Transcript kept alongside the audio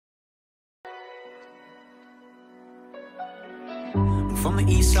I'm from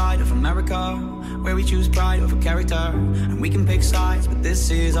the east side of America, where we choose pride over character. And we can pick sides, but this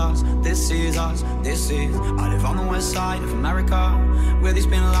is us, this is us, this is. I live on the west side of America, where they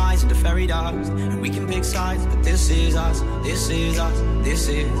spin lies into fairy dust. And we can pick sides, but this is us, this is us, this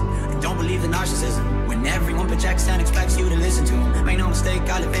is. I don't believe in narcissism, when everyone projects and expects you to listen to them. Make no mistake,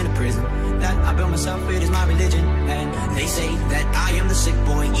 I live in a prison that I built myself, it is my religion. And they say that I am the sick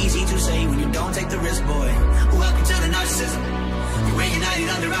boy, easy to say when you don't take the risk, boy. Welcome to the narcissism, we're united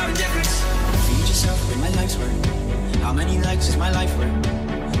under our indifference. Feed yourself with my life's work. How many likes is my life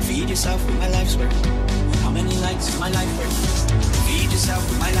worth? Feed yourself with my life's work. How many likes is my life worth? Feed yourself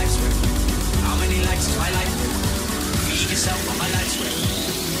with my life's work. How many likes is my life worth? Feed yourself with my life's work.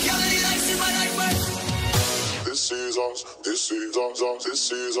 How many likes is my life worth? This is us, this is us,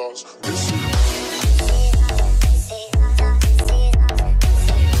 this is us, this is us.